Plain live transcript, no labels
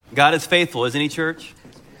God is faithful, isn't he, church?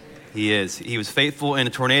 He is. He was faithful in a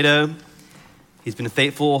tornado. He's been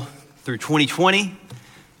faithful through 2020.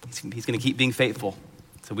 He's going to keep being faithful.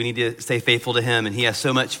 So we need to stay faithful to him. And he has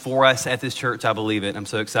so much for us at this church. I believe it. I'm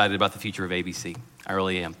so excited about the future of ABC. I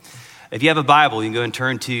really am. If you have a Bible, you can go and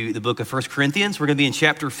turn to the book of 1 Corinthians. We're going to be in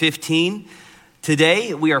chapter 15.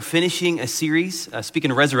 Today, we are finishing a series. Speaking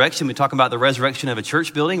of resurrection, we're talking about the resurrection of a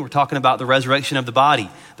church building. We're talking about the resurrection of the body,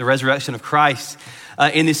 the resurrection of Christ.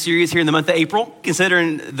 In this series here in the month of April,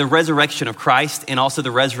 considering the resurrection of Christ and also the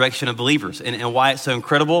resurrection of believers and why it's so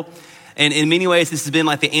incredible. And in many ways, this has been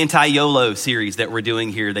like the anti-YOLO series that we're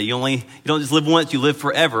doing here, that you don't just live once, you live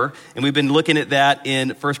forever. And we've been looking at that in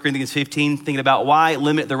 1 Corinthians 15, thinking about why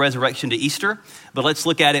limit the resurrection to Easter. But let's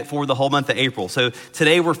look at it for the whole month of April. So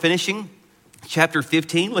today we're finishing chapter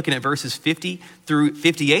 15, looking at verses 50 through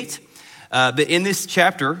 58. But in this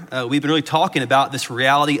chapter, we've been really talking about this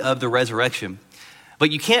reality of the resurrection.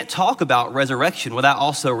 But you can't talk about resurrection without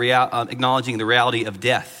also acknowledging the reality of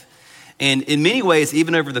death. And in many ways,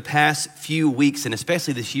 even over the past few weeks, and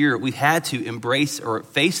especially this year, we've had to embrace or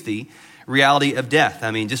face the reality of death.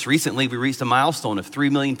 I mean, just recently, we reached a milestone of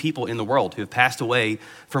 3 million people in the world who have passed away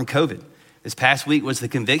from COVID. This past week was the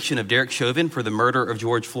conviction of Derek Chauvin for the murder of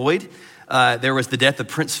George Floyd. There was the death of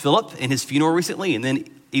Prince Philip and his funeral recently. And then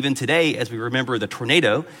even today, as we remember the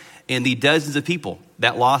tornado and the dozens of people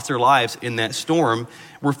that lost their lives in that storm,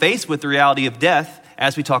 we're faced with the reality of death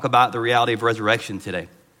as we talk about the reality of resurrection today.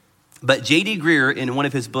 But J.D. Greear, in one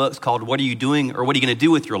of his books called What Are You Doing or What Are You Going to Do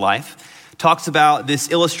with Your Life, talks about this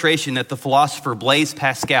illustration that the philosopher Blaise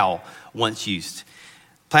Pascal once used.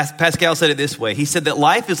 Pascal said it this way. He said that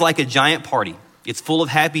life is like a giant party. It's full of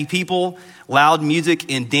happy people, loud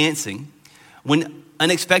music, and dancing. When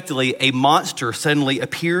unexpectedly a monster suddenly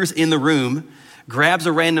appears in the room, grabs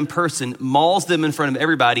a random person, mauls them in front of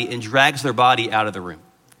everybody, and drags their body out of the room.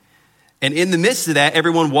 And in the midst of that,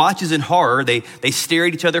 everyone watches in horror. They stare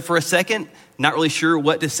at each other for a second, not really sure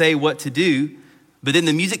what to say, what to do. But then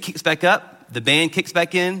the music kicks back up, the band kicks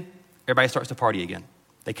back in, everybody starts to party again.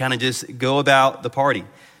 They kind of just go about the party.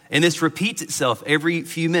 And this repeats itself every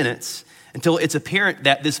few minutes until it's apparent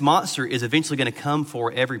that this monster is eventually going to come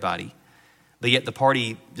for everybody. But yet the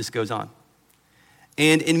party just goes on.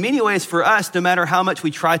 And in many ways for us, no matter how much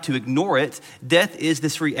we try to ignore it, death is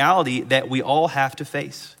this reality that we all have to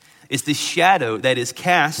face. It's this shadow that is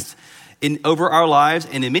cast over our lives.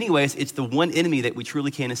 And in many ways, it's the one enemy that we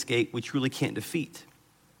truly can't escape, we truly can't defeat.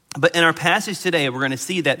 But in our passage today, we're going to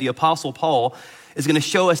see that the Apostle Paul is going to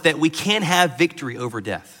show us that we can have victory over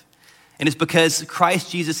death. And it's because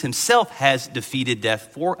Christ Jesus himself has defeated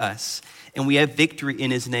death for us. And we have victory in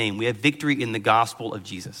his name. We have victory in the gospel of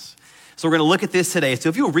Jesus. So we're going to look at this today. So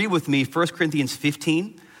if you'll read with me 1 Corinthians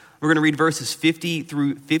 15, we're going to read verses 50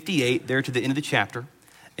 through 58 there to the end of the chapter.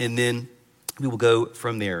 And then we will go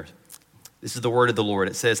from there. This is the word of the Lord.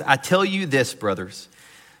 It says, I tell you this, brothers,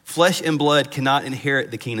 flesh and blood cannot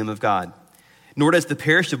inherit the kingdom of God, nor does the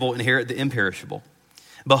perishable inherit the imperishable.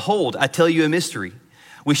 Behold, I tell you a mystery.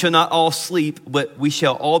 We shall not all sleep, but we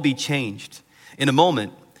shall all be changed in a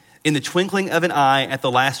moment, in the twinkling of an eye at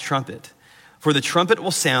the last trumpet. For the trumpet will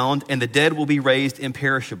sound, and the dead will be raised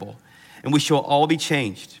imperishable, and we shall all be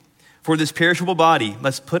changed. For this perishable body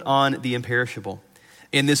must put on the imperishable,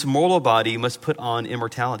 and this mortal body must put on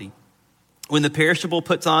immortality. When the perishable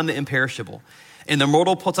puts on the imperishable, and the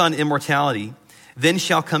mortal puts on immortality, then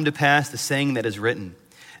shall come to pass the saying that is written,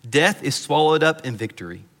 death is swallowed up in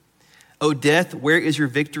victory. O death, where is your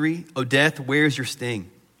victory? O death, where is your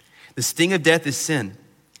sting? The sting of death is sin,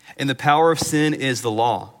 and the power of sin is the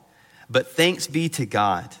law. But thanks be to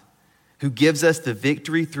God, who gives us the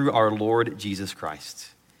victory through our Lord Jesus Christ.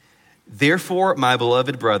 Therefore, my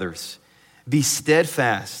beloved brothers, be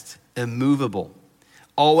steadfast, immovable,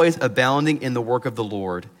 always abounding in the work of the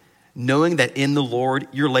Lord, knowing that in the Lord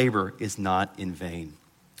your labor is not in vain.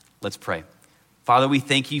 Let's pray. Father, we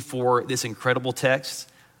thank you for this incredible text.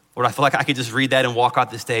 Lord, I feel like I could just read that and walk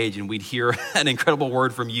off the stage and we'd hear an incredible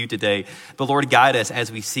word from you today. But Lord, guide us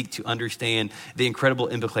as we seek to understand the incredible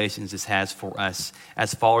implications this has for us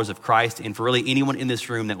as followers of Christ and for really anyone in this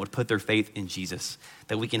room that would put their faith in Jesus,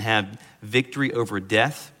 that we can have victory over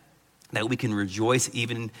death, that we can rejoice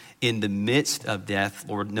even in the midst of death,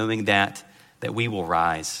 Lord, knowing that we will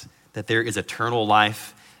rise, that there is eternal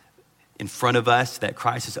life in front of us, that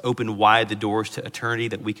Christ has opened wide the doors to eternity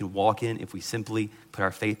that we can walk in if we simply put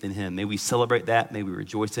our faith in him. May we celebrate that. May we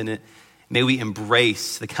rejoice in it. May we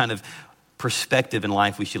embrace the kind of perspective in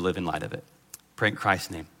life we should live in light of it. Pray in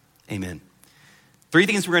Christ's name. Amen. 3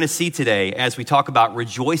 things we're going to see today as we talk about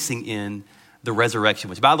rejoicing in the resurrection,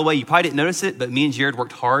 which, by the way, you probably didn't notice it, but me and Jared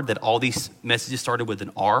worked hard that all these messages started with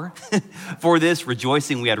an R for this.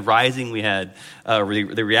 Rejoicing, we had rising, we had the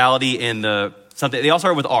reality, and the something. They all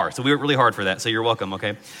started with R, so we worked really hard for that, so you're welcome,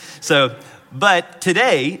 okay? But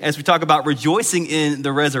today, as we talk about rejoicing in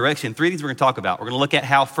the resurrection, three things we're going to talk about. We're going to look at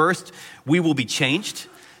how, first, we will be changed.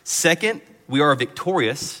 Second, we are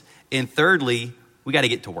victorious. And thirdly, we got to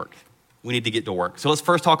get to work. We need to get to work. So let's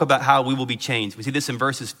first talk about how we will be changed. We see this in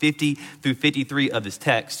verses 50 through 53 of this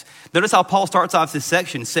text. Notice how Paul starts off this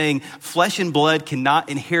section saying, flesh and blood cannot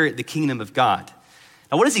inherit the kingdom of God.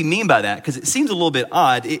 Now, what does he mean by that? Because it seems a little bit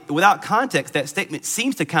odd. Without context, that statement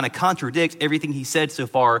seems to kind of contradict everything he said so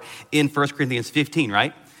far in 1 Corinthians 15,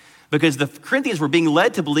 right? Because the Corinthians were being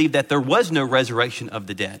led to believe that there was no resurrection of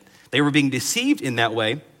the dead. They were being deceived in that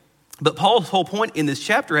way. But Paul's whole point in this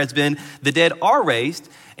chapter has been the dead are raised,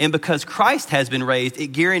 and because Christ has been raised, it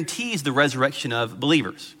guarantees the resurrection of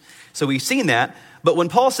believers. So we've seen that. But when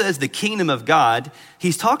Paul says the kingdom of God,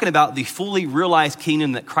 he's talking about the fully realized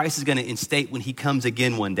kingdom that Christ is going to instate when he comes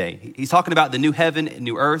again one day. He's talking about the new heaven and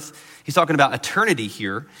new earth. He's talking about eternity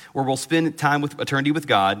here, where we'll spend time with eternity with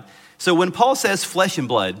God. So when Paul says flesh and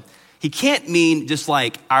blood, he can't mean just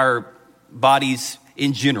like our bodies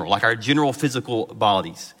in general, like our general physical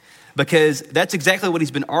bodies. Because that's exactly what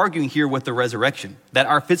he's been arguing here with the resurrection, that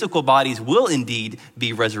our physical bodies will indeed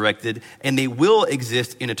be resurrected and they will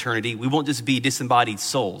exist in eternity. We won't just be disembodied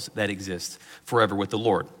souls that exist forever with the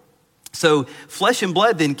Lord. So flesh and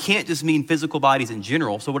blood then can't just mean physical bodies in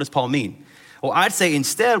general. So what does Paul mean? Well, I'd say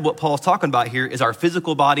instead what Paul's talking about here is our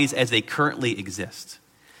physical bodies as they currently exist,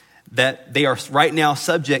 that they are right now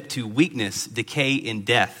subject to weakness, decay, and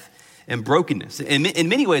death. And brokenness. In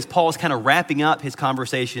many ways, Paul is kind of wrapping up his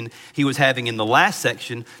conversation he was having in the last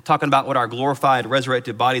section, talking about what our glorified,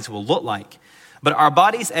 resurrected bodies will look like. But our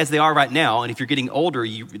bodies as they are right now, and if you're getting older,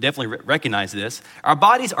 you definitely recognize this, our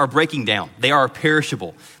bodies are breaking down. They are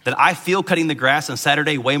perishable. That I feel cutting the grass on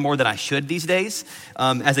Saturday way more than I should these days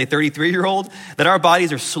as a 33-year-old, that our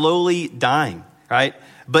bodies are slowly dying, right?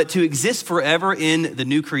 But to exist forever in the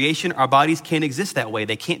new creation, our bodies can't exist that way.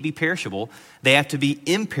 They can't be perishable. They have to be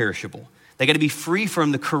imperishable. They got to be free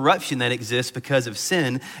from the corruption that exists because of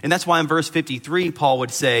sin. And that's why in verse 53, Paul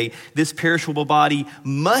would say, this perishable body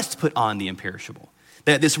must put on the imperishable.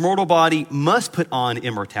 That this mortal body must put on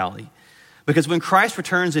immortality. Because when Christ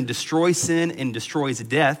returns and destroys sin and destroys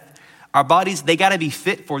death, our bodies, they got to be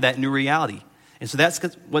fit for that new reality. And so that's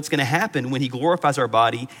what's going to happen when he glorifies our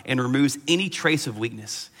body and removes any trace of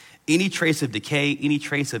weakness, any trace of decay, any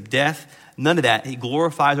trace of death, none of that. He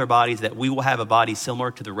glorifies our bodies that we will have a body similar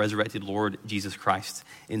to the resurrected Lord Jesus Christ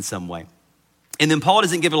in some way. And then Paul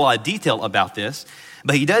doesn't give a lot of detail about this,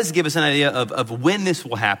 but he does give us an idea of when this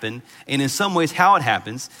will happen and in some ways how it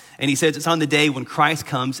happens. And he says it's on the day when Christ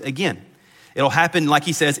comes again. It'll happen, like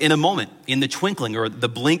he says, in a moment, in the twinkling or the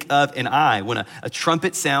blink of an eye, when a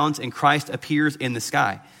trumpet sounds and Christ appears in the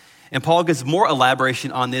sky. And Paul gives more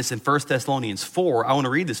elaboration on this in 1 Thessalonians 4. I want to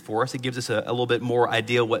read this for us. It gives us a little bit more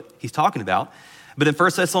idea what he's talking about. But in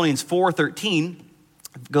 1 Thessalonians 4:13,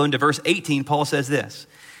 going to verse 18, Paul says this.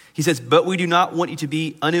 He says, but we do not want you to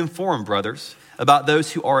be uninformed, brothers, about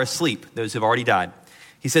those who are asleep, those who have already died.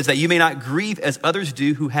 He says that you may not grieve as others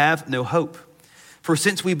do who have no hope. For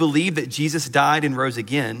since we believe that Jesus died and rose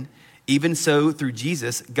again, even so through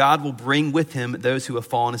Jesus, God will bring with him those who have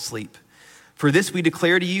fallen asleep. For this we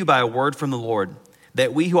declare to you by a word from the Lord,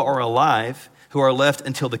 that we who are alive, who are left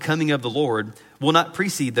until the coming of the Lord, will not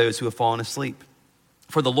precede those who have fallen asleep.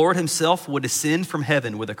 For the Lord himself will descend from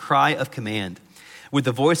heaven with a cry of command, with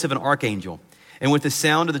the voice of an archangel, and with the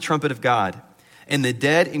sound of the trumpet of God. And the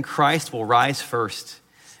dead in Christ will rise first.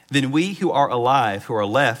 Then we who are alive, who are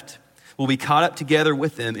left, will be caught up together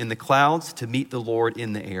with them in the clouds to meet the Lord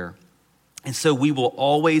in the air. And so we will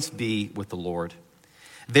always be with the Lord.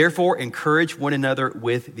 Therefore, encourage one another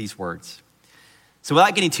with these words. So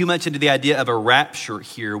without getting too much into the idea of a rapture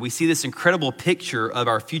here, we see this incredible picture of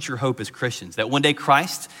our future hope as Christians, that one day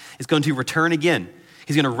Christ is going to return again.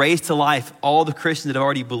 He's going to raise to life all the Christians that have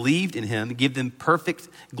already believed in him, give them perfect,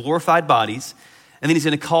 glorified bodies, and then he's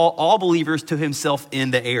going to call all believers to himself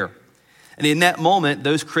in the air. And in that moment,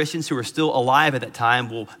 those Christians who are still alive at that time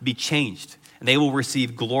will be changed, and they will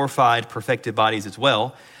receive glorified, perfected bodies as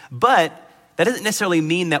well. But that doesn't necessarily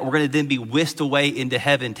mean that we're going to then be whisked away into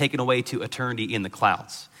heaven, taken away to eternity in the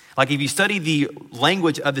clouds. Like if you study the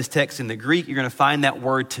language of this text in the Greek, you're going to find that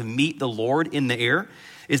word to meet the Lord in the air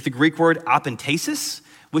is the Greek word apentesis,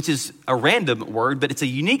 which is a random word, but it's a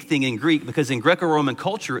unique thing in Greek because in Greco-Roman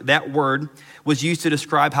culture, that word was used to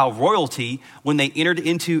describe how royalty, when they entered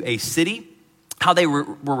into a city, how they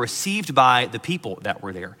were received by the people that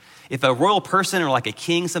were there. If a royal person or like a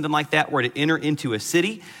king, something like that, were to enter into a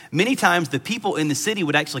city, many times the people in the city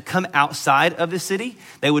would actually come outside of the city.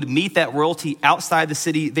 They would meet that royalty outside the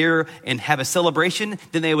city there and have a celebration.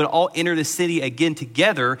 Then they would all enter the city again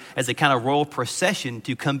together as a kind of royal procession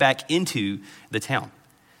to come back into the town.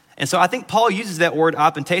 And so I think Paul uses that word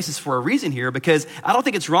apentesis for a reason here, because I don't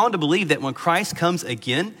think it's wrong to believe that when Christ comes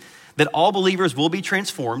again, that all believers will be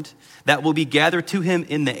transformed, that will be gathered to him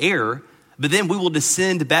in the air, but then we will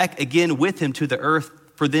descend back again with him to the earth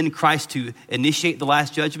for then Christ to initiate the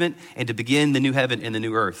last judgment and to begin the new heaven and the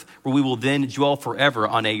new earth, where we will then dwell forever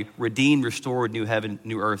on a redeemed, restored new heaven,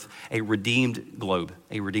 new earth, a redeemed globe,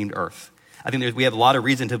 a redeemed earth. I think we have a lot of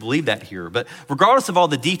reason to believe that here. But regardless of all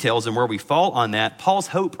the details and where we fall on that, Paul's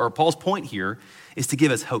point here is to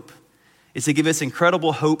give us hope. It's to give us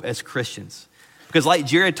incredible hope as Christians. Because like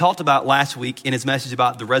Jared talked about last week in his message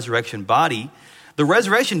about the resurrection body, the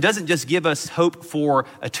resurrection doesn't just give us hope for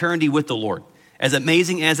eternity with the Lord. As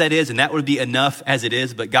amazing as that is, and that would be enough as it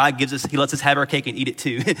is, but God he lets us have our cake and eat it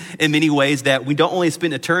too in many ways, that we don't only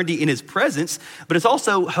spend eternity in his presence, but it's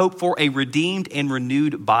also hope for a redeemed and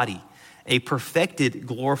renewed body, a perfected,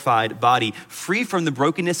 glorified body, free from the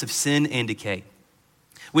brokenness of sin and decay,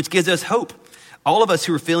 which gives us hope. All of us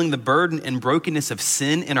who are feeling the burden and brokenness of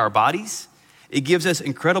sin in our bodies, it gives us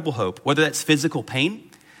incredible hope, whether that's physical pain,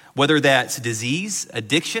 whether that's disease,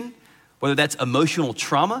 addiction, whether that's emotional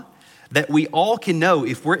trauma, that we all can know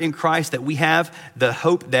if we're in Christ that we have the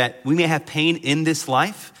hope that we may have pain in this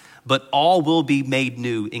life, but all will be made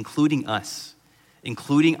new, including us,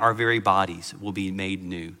 including our very bodies will be made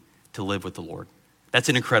new to live with the Lord. That's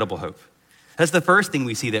an incredible hope. That's the first thing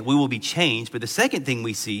we see, that we will be changed. But the second thing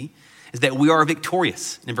we see is that we are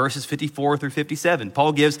victorious. In verses 54 through 57,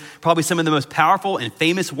 Paul gives probably some of the most powerful and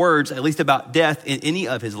famous words, at least about death, in any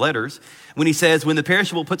of his letters, when he says, when the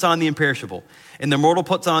perishable puts on the imperishable and the mortal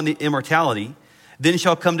puts on the immortality, then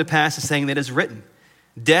shall come to pass the saying that is written,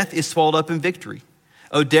 death is swallowed up in victory.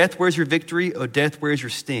 O death, where's your victory? O death, where's your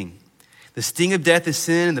sting? The sting of death is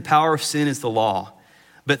sin, and the power of sin is the law.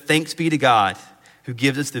 But thanks be to God who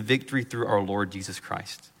gives us the victory through our Lord Jesus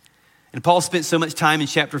Christ. And Paul spent so much time in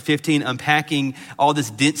chapter 15 unpacking all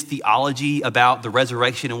this dense theology about the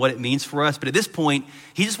resurrection and what it means for us. But at this point,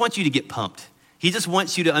 he just wants you to get pumped. He just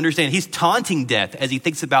wants you to understand. He's taunting death as he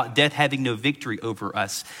thinks about death having no victory over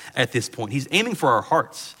us at this point. He's aiming for our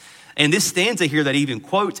hearts. And this stanza here that he even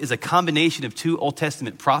quotes is a combination of two Old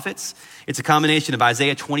Testament prophets. It's a combination of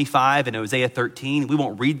Isaiah 25 and Hosea 13. We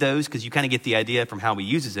won't read those because you kind of get the idea from how he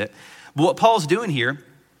uses it. But what Paul's doing here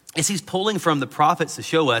is he's pulling from the prophets to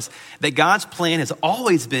show us that God's plan has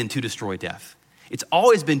always been to destroy death. It's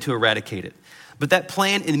always been to eradicate it. But that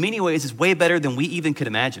plan in many ways is way better than we even could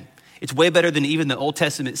imagine. It's way better than even the Old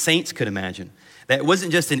Testament saints could imagine. That it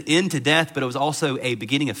wasn't just an end to death, but it was also a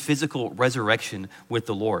beginning of physical resurrection with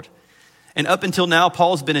the Lord. And up until now,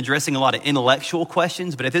 Paul's been addressing a lot of intellectual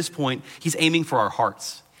questions, but at this point, he's aiming for our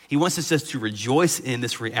hearts. He wants us just to rejoice in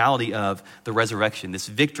this reality of the resurrection, this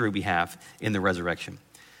victory we have in the resurrection.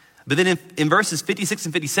 But then in verses 56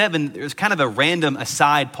 and 57, there's kind of a random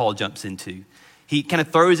aside Paul jumps into. He kind of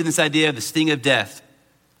throws in this idea of the sting of death,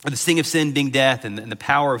 or the sting of sin being death, and the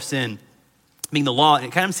power of sin being the law. And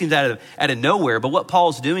it kind of seems out of nowhere. But what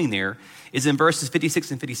Paul's doing there is in verses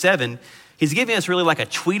 56 and 57, he's giving us really like a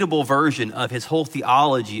tweetable version of his whole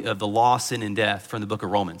theology of the law, sin, and death from the book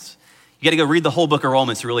of Romans. You got to go read the whole book of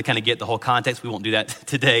Romans to really kind of get the whole context. We won't do that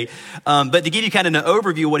today. But to give you kind of an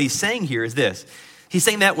overview of what he's saying here is this. He's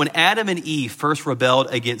saying that when Adam and Eve first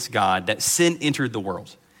rebelled against God, that sin entered the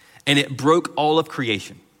world and it broke all of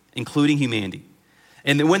creation, including humanity.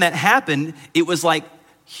 And then when that happened, it was like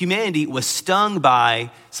humanity was stung by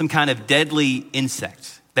some kind of deadly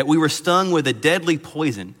insect, that we were stung with a deadly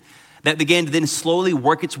poison that began to then slowly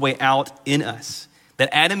work its way out in us. That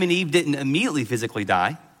Adam and Eve didn't immediately physically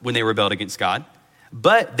die when they rebelled against God,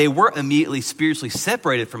 but they were immediately spiritually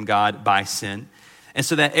separated from God by sin. And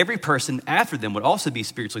so that every person after them would also be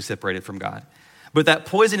spiritually separated from God. But that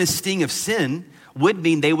poisonous sting of sin would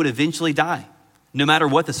mean they would eventually die, no matter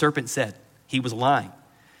what the serpent said. He was lying.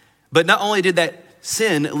 But not only did that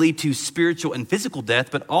sin lead to spiritual and physical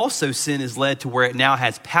death, but also sin is led to where it now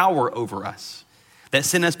has power over us. That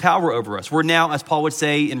sin has power over us. We're now, as Paul would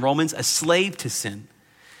say in Romans, a slave to sin,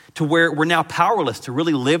 to where we're now powerless to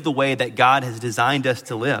really live the way that God has designed us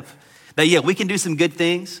to live. That, yeah, we can do some good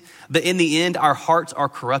things, but in the end, our hearts are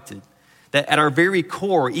corrupted. That at our very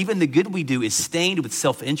core, even the good we do is stained with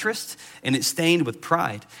self-interest and it's stained with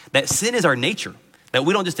pride. That sin is our nature. That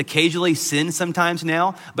we don't just occasionally sin sometimes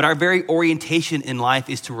now, but our very orientation in life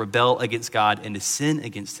is to rebel against God and to sin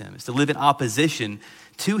against him. It's to live in opposition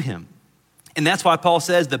to him. And that's why Paul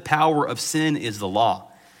says the power of sin is the law.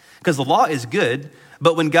 Because the law is good,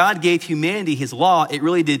 but when God gave humanity his law, it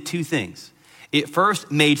really did two things. It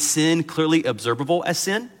first made sin clearly observable as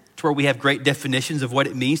sin, to where we have great definitions of what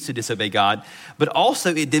it means to disobey God, but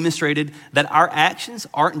also it demonstrated that our actions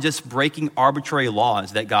aren't just breaking arbitrary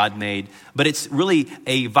laws that God made, but it's really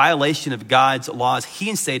a violation of God's laws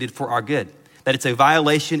he instated for our good. That it's a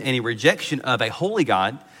violation and a rejection of a holy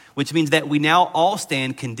God, which means that we now all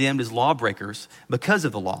stand condemned as lawbreakers because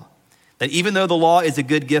of the law. That even though the law is a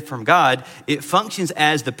good gift from God, it functions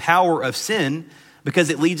as the power of sin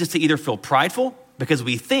because it leads us to either feel prideful because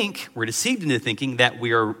we're deceived into thinking that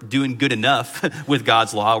we are doing good enough with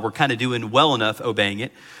God's law, we're kind of doing well enough obeying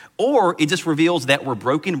it, or it just reveals that we're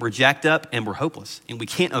broken, we're jacked up, and we're hopeless, and we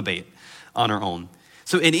can't obey it on our own.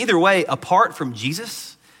 So in either way, apart from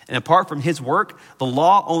Jesus and apart from his work, the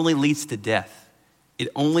law only leads to death. It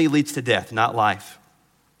only leads to death, not life.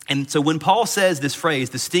 And so when Paul says this phrase,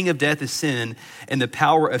 the sting of death is sin and the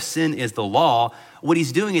power of sin is the law, what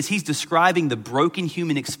he's doing is he's describing the broken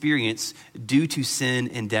human experience due to sin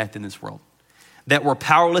and death in this world. That we're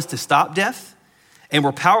powerless to stop death and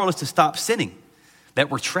we're powerless to stop sinning. That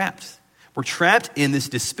we're trapped. We're trapped in this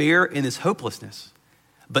despair and this hopelessness.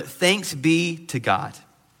 But thanks be to God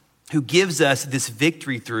who gives us this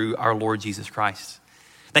victory through our Lord Jesus Christ.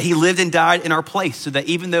 That he lived and died in our place so that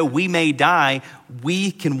even though we may die,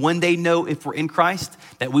 we can one day know if we're in Christ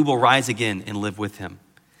that we will rise again and live with him.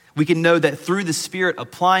 We can know that through the Spirit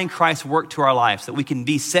applying Christ's work to our lives, that we can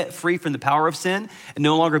be set free from the power of sin and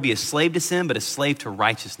no longer be a slave to sin, but a slave to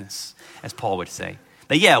righteousness, as Paul would say.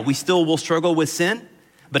 That we still will struggle with sin,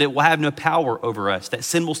 but it will have no power over us. That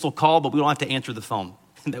sin will still call, but we don't have to answer the phone.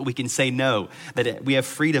 That we can say no, that we have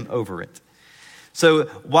freedom over it. So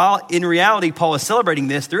while in reality, Paul is celebrating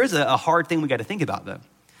this, there is a hard thing we got to think about though,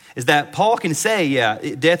 is that Paul can say,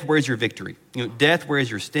 death, where's your victory? Death,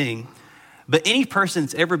 where's your sting? But any person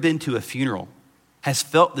that's ever been to a funeral has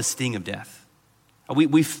felt the sting of death.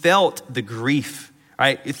 We felt the grief,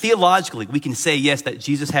 right? Theologically, we can say, yes, that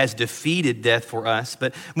Jesus has defeated death for us.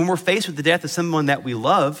 But when we're faced with the death of someone that we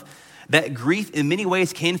love, that grief in many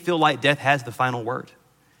ways can feel like death has the final word.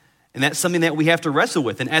 And that's something that we have to wrestle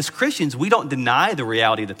with. And as Christians, we don't deny the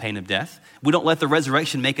reality of the pain of death. We don't let the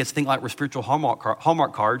resurrection make us think like we're spiritual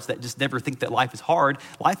Hallmark cards that just never think that life is hard.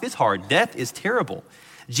 Life is hard. Death is terrible.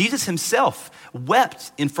 Jesus himself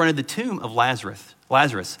wept in front of the tomb of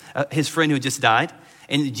Lazarus, his friend who had just died.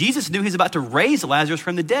 And Jesus knew he was about to raise Lazarus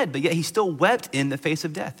from the dead, but yet he still wept in the face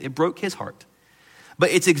of death. It broke his heart.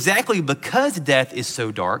 But it's exactly because death is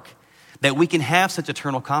so dark that we can have such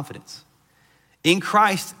eternal confidence. In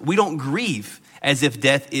Christ, we don't grieve as if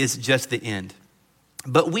death is just the end,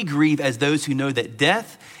 but we grieve as those who know that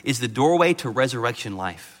death is the doorway to resurrection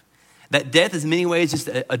life. That death is in many ways just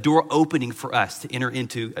a door opening for us to enter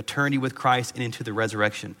into eternity with Christ and into the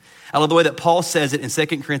resurrection. I love the way that Paul says it in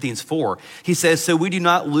 2 Corinthians 4. He says, so we do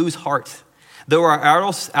not lose heart. Though our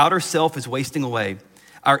outer self is wasting away,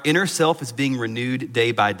 our inner self is being renewed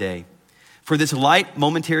day by day. For this light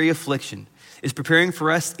momentary affliction is preparing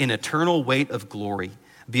for us an eternal weight of glory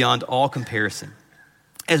beyond all comparison,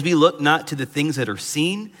 as we look not to the things that are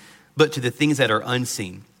seen, but to the things that are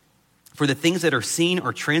unseen. For the things that are seen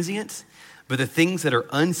are transient, but the things that are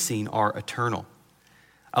unseen are eternal.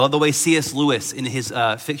 I love the way C.S. Lewis in his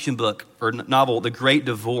fiction book or novel, The Great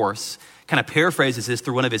Divorce, kind of paraphrases this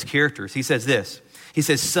through one of his characters. He says this, he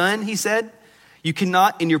says, son, he said, you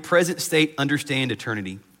cannot in your present state understand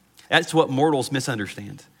eternity. That's what mortals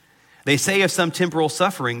misunderstand. They say of some temporal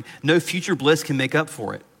suffering, no future bliss can make up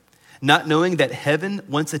for it, not knowing that heaven,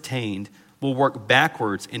 once attained, will work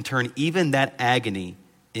backwards and turn even that agony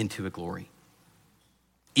into a glory.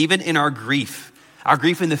 Even in our grief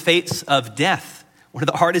in the face of death, one of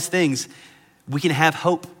the hardest things, we can have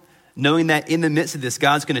hope, knowing that in the midst of this,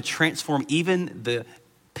 God's going to transform even the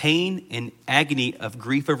pain and agony of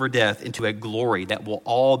grief over death into a glory that will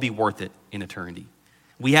all be worth it in eternity.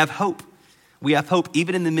 We have hope. We have hope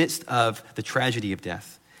even in the midst of the tragedy of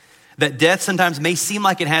death. That death sometimes may seem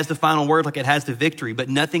like it has the final word, like it has the victory, but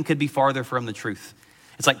nothing could be farther from the truth.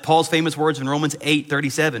 It's like Paul's famous words in Romans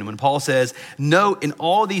 8:37, when Paul says, no, in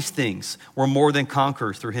all these things we're more than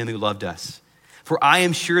conquerors through him who loved us. For I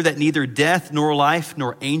am sure that neither death, nor life,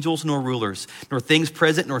 nor angels, nor rulers, nor things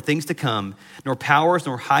present, nor things to come, nor powers,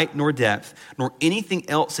 nor height, nor depth, nor anything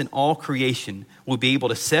else in all creation will be able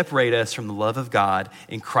to separate us from the love of God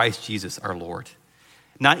in Christ Jesus our Lord.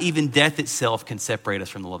 Not even death itself can separate us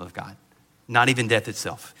from the love of God. Not even death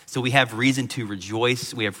itself. So we have reason to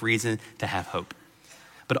rejoice. We have reason to have hope.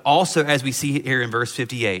 But also, as we see here in verse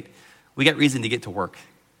 58, we got reason to get to work.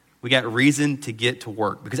 we got reason to get to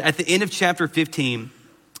work. Because at the end of chapter 15,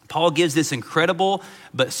 Paul gives this incredible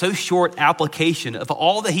but so short application of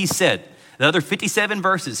all that he said. The other 57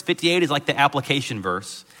 verses, 58 is like the application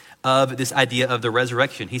verse of this idea of the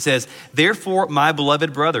resurrection. He says, therefore, my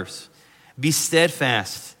beloved brothers, be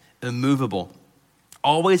steadfast, immovable,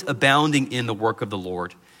 always abounding in the work of the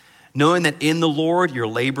Lord, knowing that in the Lord your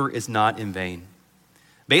labor is not in vain.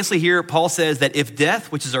 Basically here, Paul says that if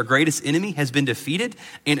death, which is our greatest enemy, has been defeated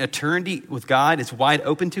and eternity with God is wide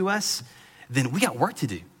open to us, then we got work to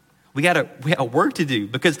do. We got work to do,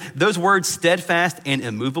 because those words steadfast and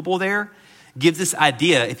immovable there gives this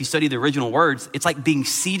idea, if you study the original words, it's like being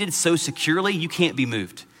seated so securely you can't be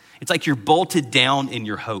moved. It's like you're bolted down in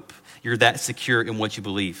your hope. You're that secure in what you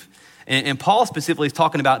believe. And Paul specifically is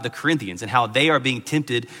talking about the Corinthians and how they are being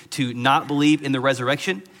tempted to not believe in the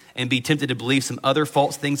resurrection and be tempted to believe some other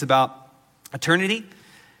false things about eternity.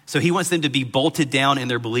 So he wants them to be bolted down in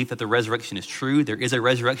their belief that the resurrection is true. There is a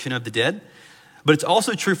resurrection of the dead. But it's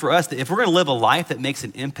also true for us that if we're going to live a life that makes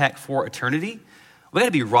an impact for eternity, we got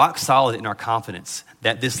to be rock solid in our confidence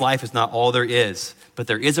that this life is not all there is, but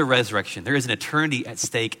there is a resurrection. There is an eternity at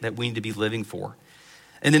stake that we need to be living for.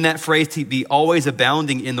 And then that phrase, to be always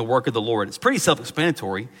abounding in the work of the Lord, it's pretty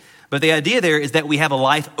self-explanatory. But the idea there is that we have a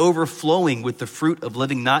life overflowing with the fruit of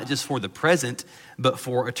living not just for the present, but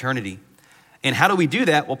for eternity. And how do we do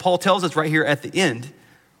that? Well, Paul tells us right here at the end,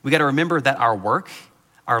 we got to remember that our work,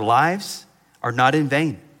 our lives are not in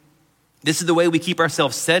vain. This is the way we keep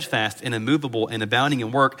ourselves steadfast and immovable and abounding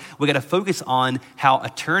in work. We got to focus on how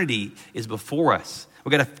eternity is before us.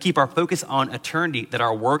 We got to keep our focus on eternity, that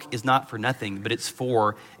our work is not for nothing, but it's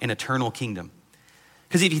for an eternal kingdom.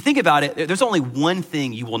 Because if you think about it, there's only one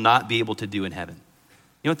thing you will not be able to do in heaven.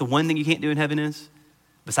 You know what the one thing you can't do in heaven is?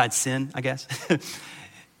 Besides sin, I guess.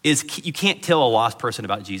 Is you can't tell a lost person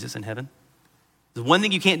about Jesus in heaven. The one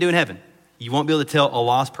thing you can't do in heaven, you won't be able to tell a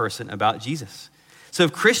lost person about Jesus. So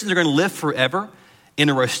if Christians are going to live forever in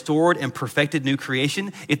a restored and perfected new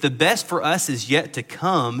creation, if the best for us is yet to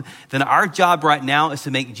come, then our job right now is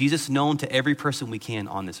to make Jesus known to every person we can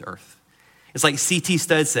on this earth. It's like C.T.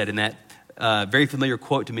 Studd said in that very familiar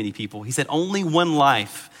quote to many people. He said, only one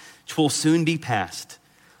life will soon be past.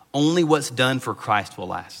 Only what's done for Christ will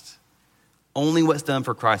last. Only what's done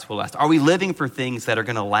for Christ will last. Are we living for things that are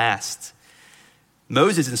going to last?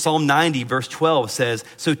 Moses in Psalm 90, verse 12 says,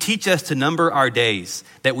 so teach us to number our days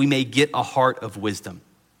that we may get a heart of wisdom.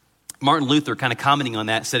 Martin Luther, kind of commenting on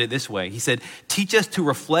that, said it this way. He said, teach us to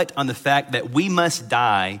reflect on the fact that we must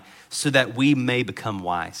die so that we may become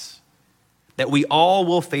wise. That we all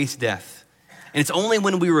will face death. And it's only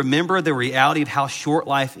when we remember the reality of how short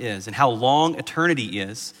life is and how long eternity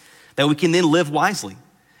is that we can then live wisely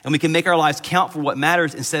and we can make our lives count for what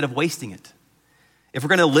matters instead of wasting it. If we're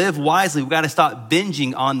going to live wisely, we've got to stop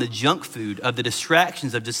binging on the junk food of the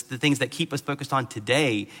distractions of just the things that keep us focused on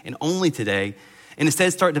today and only today, and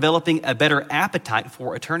instead start developing a better appetite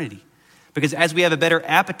for eternity. Because as we have a better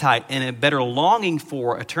appetite and a better longing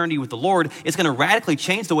for eternity with the Lord, it's going to radically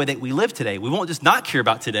change the way that we live today. We won't just not care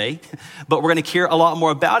about today, but we're going to care a lot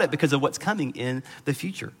more about it because of what's coming in the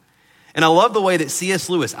future. And I love the way that C.S.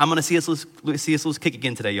 Lewis, I'm going to C.S. Lewis kick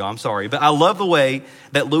again today, y'all, I'm sorry. But I love the way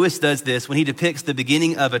that Lewis does this when he depicts the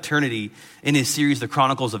beginning of eternity in his series, The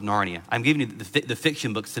Chronicles of Narnia. I'm giving you the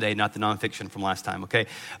fiction books today, not the nonfiction from last time, okay?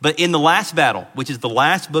 But in the last battle, which is the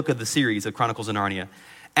last book of the series of Chronicles of Narnia,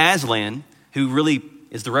 Aslan, who really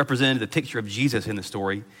is the representative picture of Jesus in the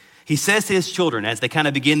story, he says to his children as they kind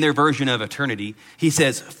of begin their version of eternity, he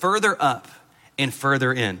says, further up and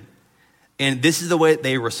further in. And this is the way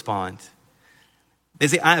they respond. They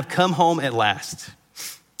say, I have come home at last.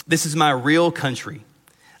 This is my real country.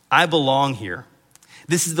 I belong here.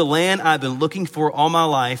 This is the land I've been looking for all my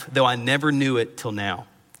life, though I never knew it till now.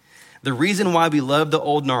 The reason why we love the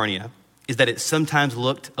old Narnia is that it sometimes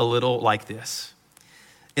looked a little like this.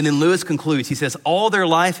 And then Lewis concludes, he says, all their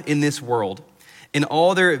life in this world and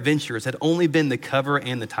all their adventures had only been the cover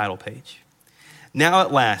and the title page. Now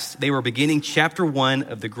at last, they were beginning chapter 1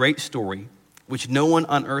 of the great story, which no one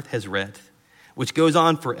on earth has read, which goes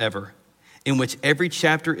on forever, in which every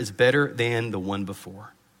chapter is better than the one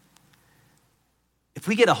before. If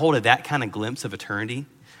we get a hold of that kind of glimpse of eternity,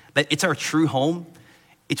 that it's our true home,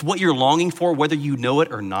 it's what you're longing for, whether you know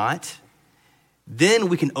it or not, then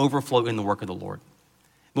we can overflow in the work of the Lord.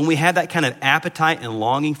 When we have that kind of appetite and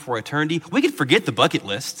longing for eternity, we can forget the bucket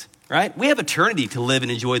list, right? We have eternity to live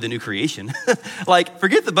and enjoy the new creation. Like,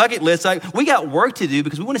 forget the bucket list. Like, we got work to do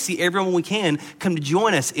because we want to see everyone we can come to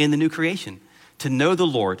join us in the new creation, to know the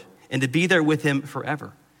Lord and to be there with him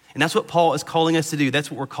forever. And that's what Paul is calling us to do. That's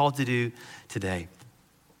what we're called to do today.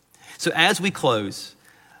 So as we close,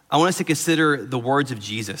 I want us to consider the words of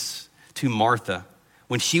Jesus to Martha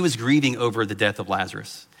when she was grieving over the death of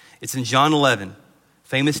Lazarus. It's in John 11,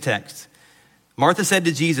 famous text. Martha said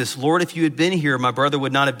to Jesus, "Lord, if you had been here, my brother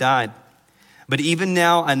would not have died. But even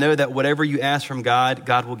now I know that whatever you ask from God,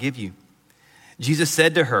 God will give you." Jesus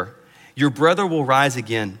said to her, "Your brother will rise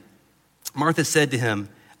again." Martha said to him,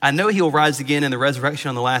 "I know he will rise again in the resurrection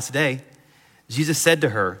on the last day." Jesus said to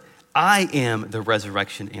her, "I am the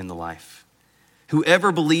resurrection and the life.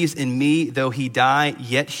 Whoever believes in me, though he die,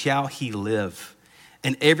 yet shall he live.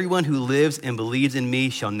 And everyone who lives and believes in me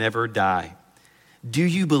shall never die. Do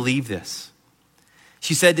you believe this?"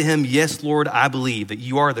 She said to him, "Yes, Lord, I believe that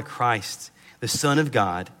you are the Christ, the Son of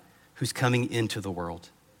God, who's coming into the world."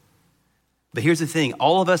 But here's the thing.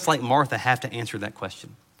 All of us, like Martha, have to answer that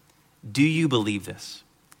question. Do you believe this?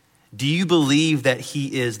 Do you believe that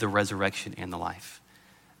he is the resurrection and the life?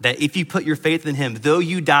 That if you put your faith in him, though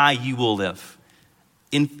you die, you will live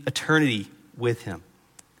in eternity with him.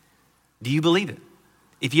 Do you believe it?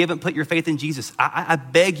 If you haven't put your faith in Jesus, I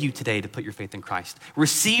beg you today to put your faith in Christ.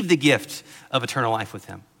 Receive the gift of eternal life with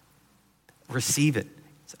him. Receive it.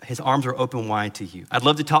 His arms are open wide to you. I'd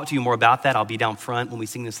love to talk to you more about that. I'll be down front when we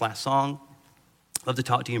sing this last song. I'd love to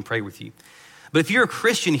talk to you and pray with you. But if you're a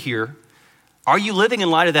Christian here, are you living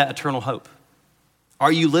in light of that eternal hope?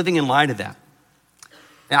 Are you living in light of that?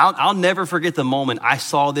 Now, I'll never forget the moment I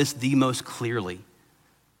saw this the most clearly.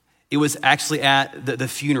 It was actually at the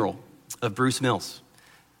funeral of Bruce Mills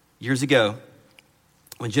years ago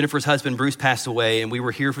when Jennifer's husband, Bruce, passed away, and we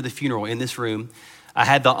were here for the funeral in this room. I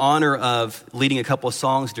had the honor of leading a couple of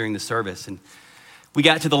songs during the service, and we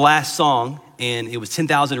got to the last song, and it was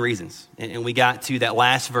 10,000 Reasons, and we got to that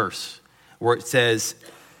last verse where it says,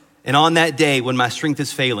 "And on that day when my strength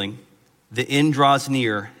is failing, the end draws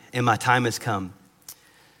near and my time has come.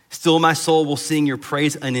 Still my soul will sing your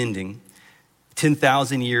praise unending,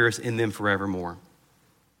 10,000 years in them forevermore."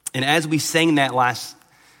 And as we sang that last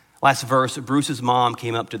verse, Bruce's mom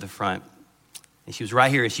came up to the front, and she was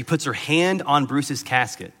right here, and she puts her hand on Bruce's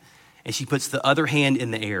casket, and she puts the other hand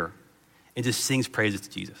in the air and just sings praises to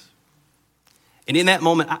Jesus. And in that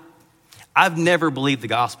moment, I've never believed the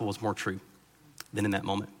gospel was more true than in that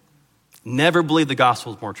moment. Never believed the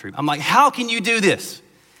gospel was more true. I'm like, how can you do this?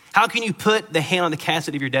 How can you put the hand on the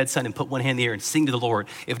casket of your dead son and put one hand in the air and sing to the Lord,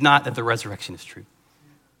 if not that the resurrection is true?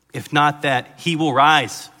 If not that he will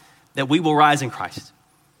rise, that we will rise in Christ.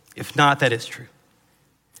 If not that it's true.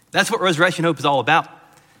 That's what resurrection hope is all about.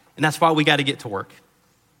 And that's why we got to get to work.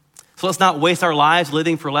 So let's not waste our lives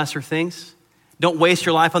living for lesser things. Don't waste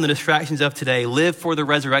your life on the distractions of today. Live for the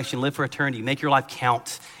resurrection. Live for eternity. Make your life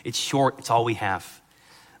count. It's short. It's all we have.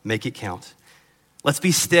 Make it count. Let's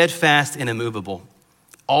be steadfast and immovable,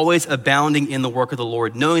 always abounding in the work of the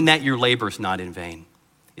Lord, knowing that your labor is not in vain.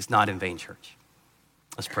 It's not in vain, church.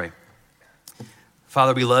 Let's pray.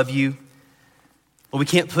 Father, we love you. Well, we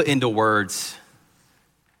can't put into words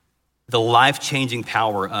the life-changing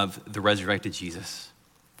power of the resurrected Jesus.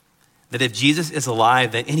 That if Jesus is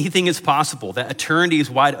alive, that anything is possible, that eternity is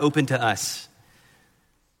wide open to us.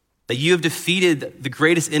 That you have defeated the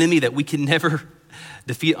greatest enemy that we can never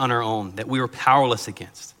defeat on our own, that we are powerless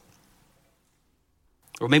against.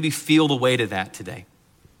 Or maybe feel the weight of that today.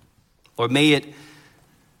 Or may it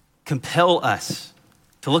compel us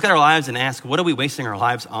to look at our lives and ask, what are we wasting our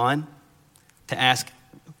lives on? To ask,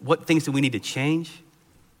 what things do we need to change?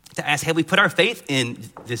 To ask, have we put our faith in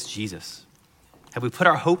this Jesus? Have we put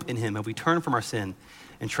our hope in him? Have we turned from our sin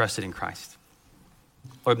and trusted in Christ?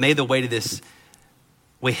 Lord, may the weight of this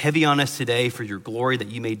weigh heavy on us today for your glory, that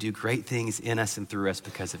you may do great things in us and through us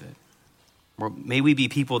because of it. Or may we be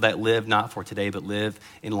people that live not for today, but live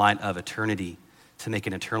in light of eternity to make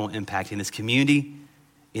an eternal impact in this community,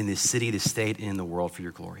 in this city, this state, and in the world for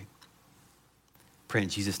your glory. Pray in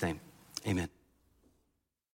Jesus' name, amen.